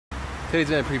Today's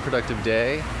been a pretty productive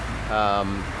day.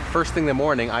 First thing in the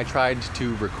morning, I tried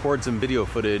to record some video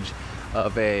footage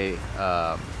of a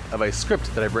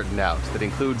script that I've written out that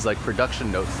includes like production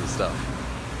notes and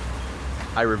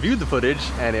stuff. I reviewed the footage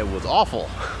and it was awful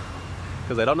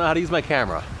because I don't know how to use my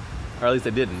camera, or at least I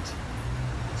didn't.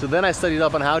 So then I studied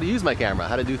up on how to use my camera,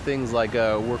 how to do things like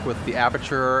work with the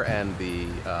aperture and the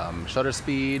shutter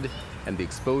speed and the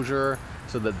exposure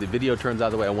so that the video turns out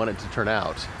the way I want it to turn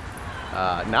out.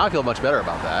 Now I feel much better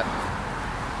about that.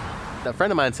 A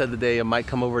friend of mine said that they might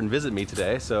come over and visit me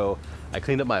today, so I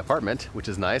cleaned up my apartment, which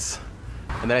is nice.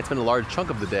 And then I spent a large chunk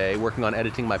of the day working on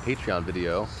editing my Patreon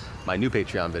video, my new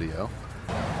Patreon video.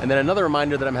 And then another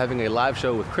reminder that I'm having a live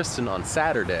show with Kristen on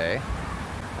Saturday.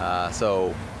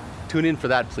 So tune in for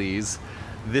that, please.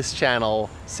 This channel,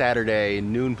 Saturday,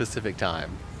 noon Pacific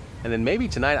time. And then maybe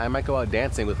tonight I might go out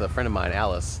dancing with a friend of mine,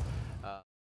 Alice.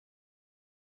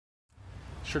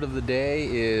 Shirt of the day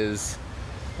is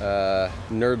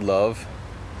Nerd Love,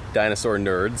 Dinosaur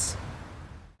Nerds.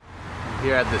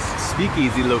 Here at this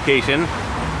speakeasy location,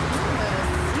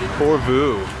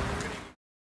 Porvu.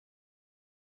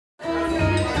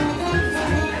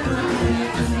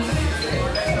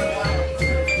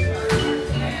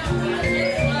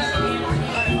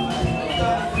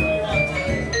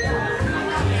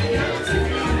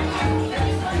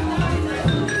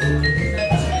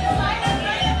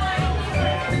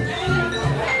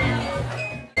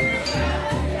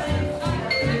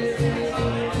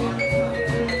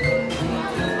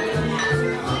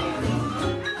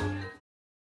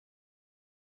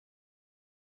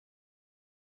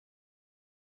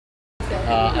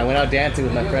 I went out dancing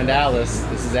with my friend Alice.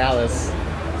 This is Alice.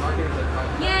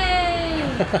 Yay!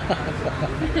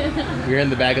 We're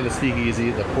in the back of the speakeasy,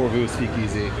 the Porvu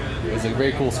speakeasy. It's a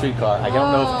very cool streetcar. I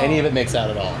don't know if any of it makes out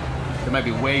at all. It might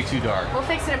be way too dark. We'll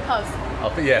fix it in post.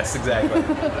 Yes, exactly.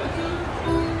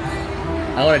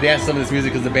 I want to dance to some of this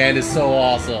music because the band is so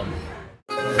awesome.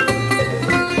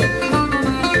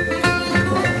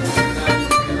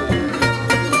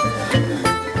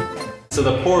 So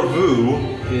the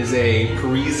Porvu is a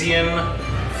Parisian,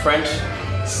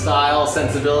 French-style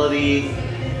sensibility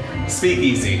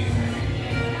speakeasy.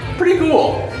 Pretty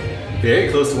cool. Very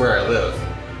close to where I live.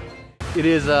 It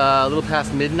is a little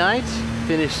past midnight.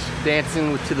 Finished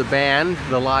dancing to the band,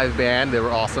 the live band. They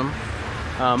were awesome.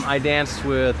 I danced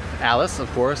with Alice, of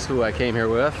course, who I came here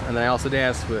with, and then I also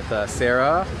danced with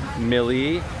Sarah,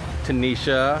 Millie,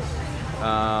 Tanisha,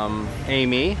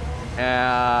 Amy.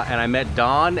 And I met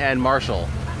Don and Marshall.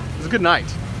 It was a good night.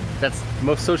 That's the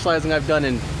most socializing I've done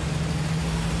in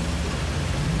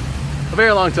a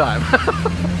very long time.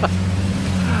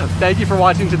 Thank you for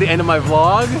watching to the end of my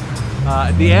vlog.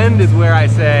 The end is where I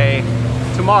say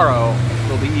tomorrow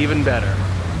will be even better.